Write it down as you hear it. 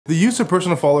The use of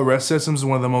personal fall arrest systems is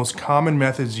one of the most common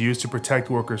methods used to protect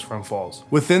workers from falls.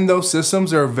 Within those systems,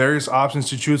 there are various options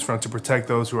to choose from to protect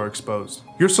those who are exposed.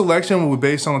 Your selection will be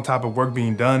based on the type of work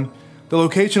being done, the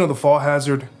location of the fall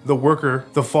hazard, the worker,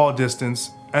 the fall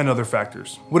distance, and other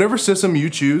factors. Whatever system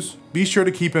you choose, be sure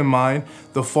to keep in mind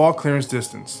the fall clearance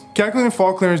distance. Calculating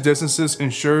fall clearance distances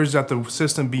ensures that the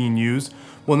system being used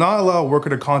will not allow a worker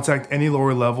to contact any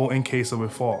lower level in case of a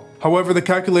fall. However, the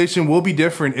calculation will be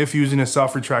different if using a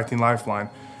self-retracting lifeline,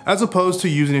 as opposed to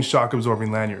using a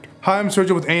shock-absorbing lanyard. Hi, I'm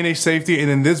Sergio with A&H Safety, and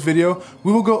in this video,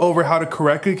 we will go over how to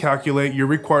correctly calculate your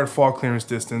required fall clearance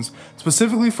distance,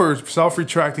 specifically for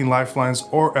self-retracting lifelines,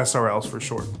 or SRLs for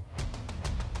short.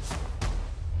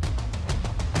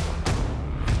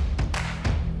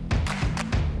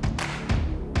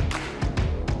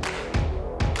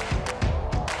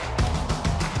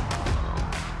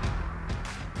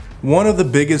 One of the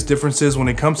biggest differences when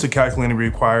it comes to calculating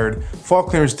required fall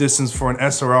clearance distance for an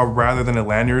SRL rather than a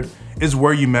lanyard is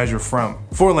where you measure from.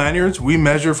 For lanyards, we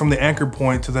measure from the anchor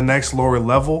point to the next lower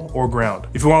level or ground.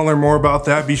 If you want to learn more about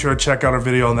that, be sure to check out our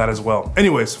video on that as well.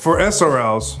 Anyways, for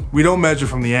SRLs, we don't measure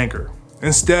from the anchor.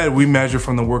 Instead, we measure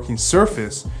from the working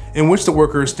surface in which the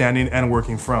worker is standing and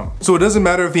working from. So it doesn't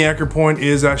matter if the anchor point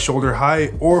is at shoulder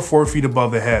height or 4 feet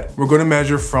above the head. We're going to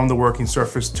measure from the working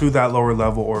surface to that lower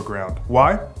level or ground.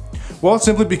 Why? Well, it's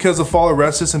simply because the fall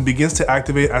arrest system begins to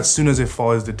activate as soon as a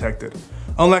fall is detected,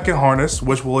 unlike a harness,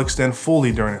 which will extend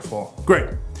fully during a fall. Great.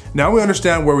 Now we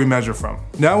understand where we measure from.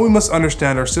 Now we must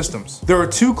understand our systems. There are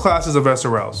two classes of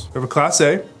SRLs. We have a Class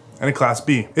A and a Class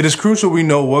B. It is crucial we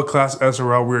know what class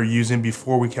SRL we are using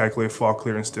before we calculate fall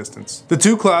clearance distance. The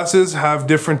two classes have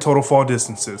different total fall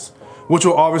distances, which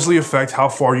will obviously affect how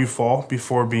far you fall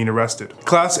before being arrested.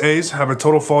 Class A's have a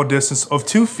total fall distance of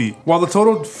 2 feet, while the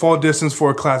total fall distance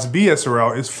for a Class B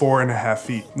SRL is 4.5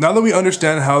 feet. Now that we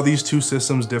understand how these two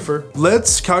systems differ,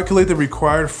 let's calculate the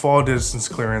required fall distance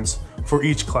clearance for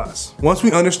each class. Once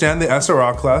we understand the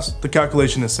SRL class, the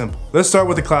calculation is simple. Let's start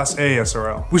with the Class A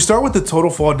SRL. We start with the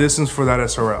total fall distance for that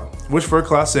SRL, which for a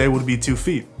Class A would be 2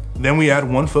 feet. Then we add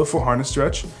 1 foot for harness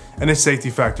stretch and a safety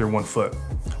factor 1 foot.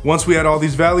 Once we add all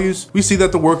these values, we see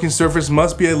that the working surface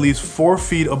must be at least 4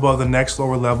 feet above the next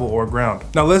lower level or ground.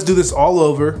 Now let's do this all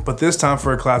over, but this time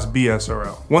for a Class B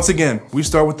SRL. Once again, we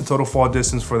start with the total fall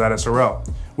distance for that SRL,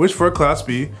 which for a Class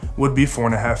B would be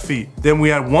 4.5 feet. Then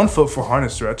we add 1 foot for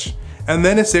harness stretch, and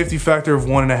then a safety factor of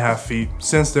 1.5 feet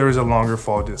since there is a longer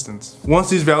fall distance.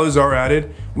 Once these values are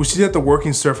added, we see that the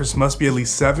working surface must be at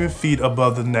least 7 feet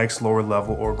above the next lower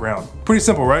level or ground. Pretty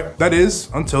simple, right? That is,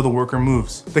 until the worker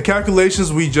moves. The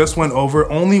calculations we just went over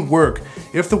only work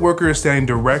if the worker is standing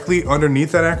directly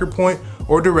underneath that anchor point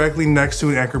or directly next to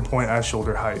an anchor point at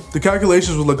shoulder height. The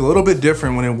calculations will look a little bit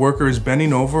different when a worker is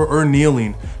bending over or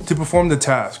kneeling to perform the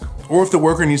task, or if the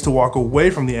worker needs to walk away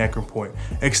from the anchor point,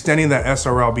 extending that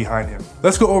SRL behind him.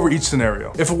 Let's go over each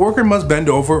scenario. If a worker must bend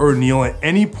over or kneel at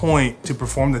any point to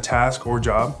perform the task or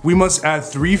job, we must add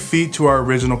 3 feet to our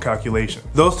original calculation.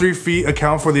 Those 3 feet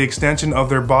account for the extension of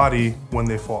their body when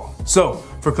they fall. So,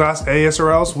 for Class A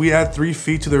SRLs, we add 3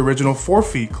 feet to the original 4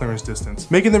 feet clearance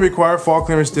distance, making the required fall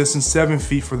clearance distance 7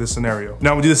 feet for this scenario.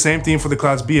 Now we do the same thing for the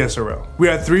Class B SRL. We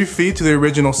add 3 feet to the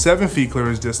original 7 feet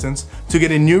clearance distance to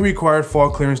get a new required fall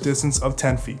clearance distance of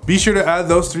 10 feet. Be sure to add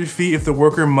those 3 feet if the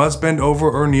worker must bend over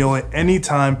or kneel at any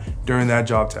time during that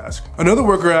job task. Another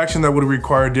worker action that would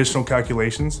require additional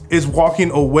calculations is walking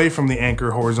away from the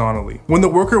anchor horizontally. When the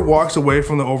worker walks away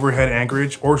from the overhead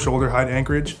anchorage or shoulder height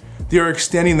anchorage, they are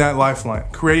extending that lifeline,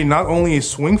 creating not only a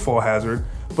swing fall hazard,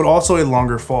 but also a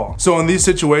longer fall. So in these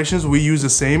situations, we use the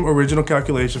same original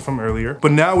calculation from earlier,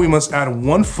 but now we must add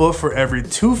 1 foot for every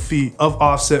 2 feet of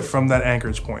offset from that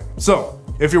anchorage point. So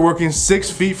if you're working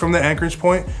 6 feet from the anchorage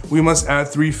point, we must add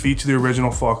 3 feet to the original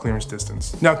fall clearance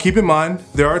distance. Now keep in mind,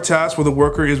 there are tasks where the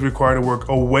worker is required to work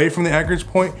away from the anchorage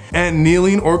point and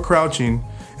kneeling or crouching,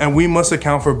 and we must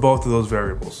account for both of those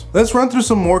variables. Let's run through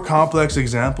some more complex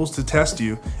examples to test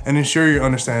you and ensure you're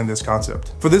understanding this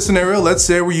concept. For this scenario, let's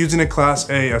say we're using a Class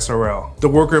A SRL. The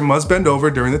worker must bend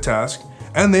over during the task,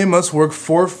 and they must work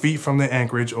 4 feet from the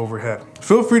anchorage overhead.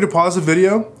 Feel free to pause the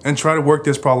video and try to work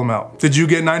this problem out. Did you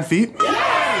get 9 feet?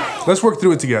 Yeah! Let's work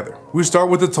through it together. We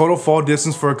start with the total fall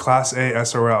distance for a Class A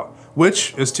SRL,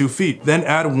 which is 2 feet. Then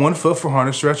add 1 foot for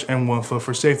harness stretch and 1 foot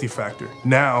for safety factor.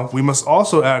 Now, we must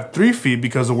also add 3 feet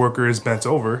because the worker is bent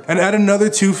over, and add another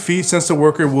 2 feet since the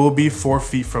worker will be 4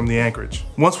 feet from the anchorage.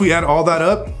 Once we add all that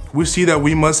up, we see that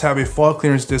we must have a fall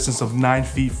clearance distance of 9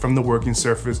 feet from the working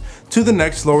surface to the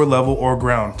next lower level or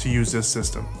ground to use this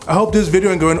system. I hope this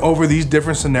video and going over these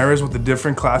different scenarios with the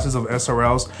different classes of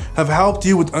SRLs have helped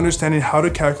you with understanding how to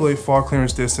calculate fall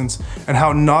clearance distance and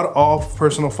how not all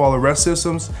personal fall arrest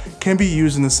systems can be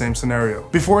used in the same scenario.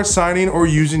 Before assigning or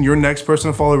using your next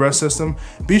personal fall arrest system,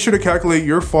 be sure to calculate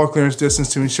your fall clearance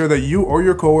distance to ensure that you or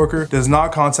your coworker does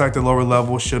not contact the lower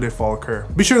level should a fall occur.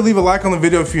 Be sure to leave a like on the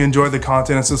video if you enjoyed the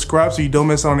content and subscribe so you don't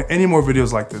miss out on any more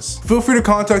videos like this. Feel free to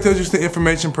contact us using the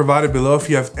information provided below if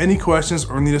you have any questions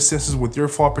or need assistance with your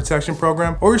fall protection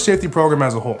program or your safety program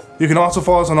as a whole. You can also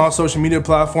follow us on all social media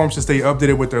platforms to stay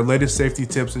updated with their latest safety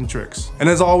tips and tricks. And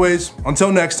as always,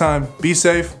 until next time, be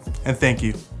safe and thank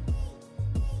you.